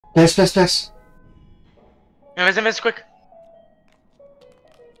Place. Invest, quick.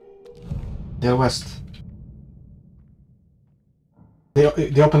 They're west. They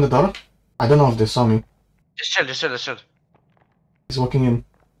opened the door? I don't know if they saw me. Just chill. He's walking in.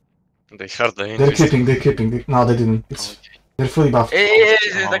 They heard the They're creeping. No, they didn't. They're fully buffed.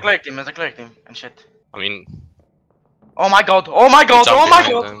 It's the cleric team and shit. I mean... Oh my god!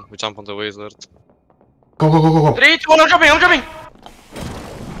 We jump on the wizard. Go. 3, 2, 1, I'm jumping!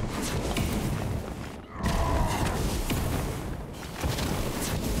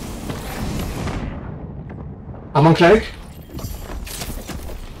 I'm on cleric.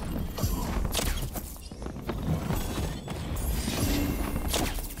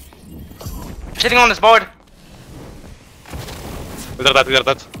 Sitting on this board. They're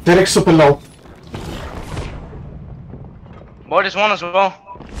dead. Cleric's super low. Board is 1 as well.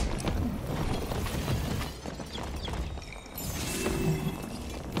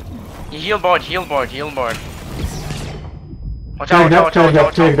 Heal board. Watch out.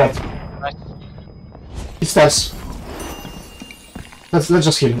 Cleric that. Nice. He stairs. Let's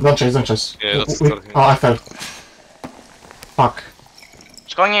just heal. Don't chase. Yeah, that's Oh, I fell. Fuck.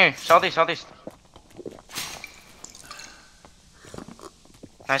 It's going here. Southeast.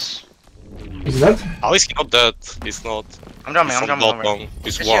 Nice. Is he dead? How is he not dead? He's not. I'm jumping He's over. long.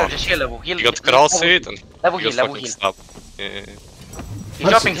 He's Just one. heal, level. Heal. He got cross it and Level he got heal. fucking stabbed. Yeah. He's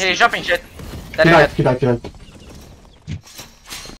jumping shit. He died.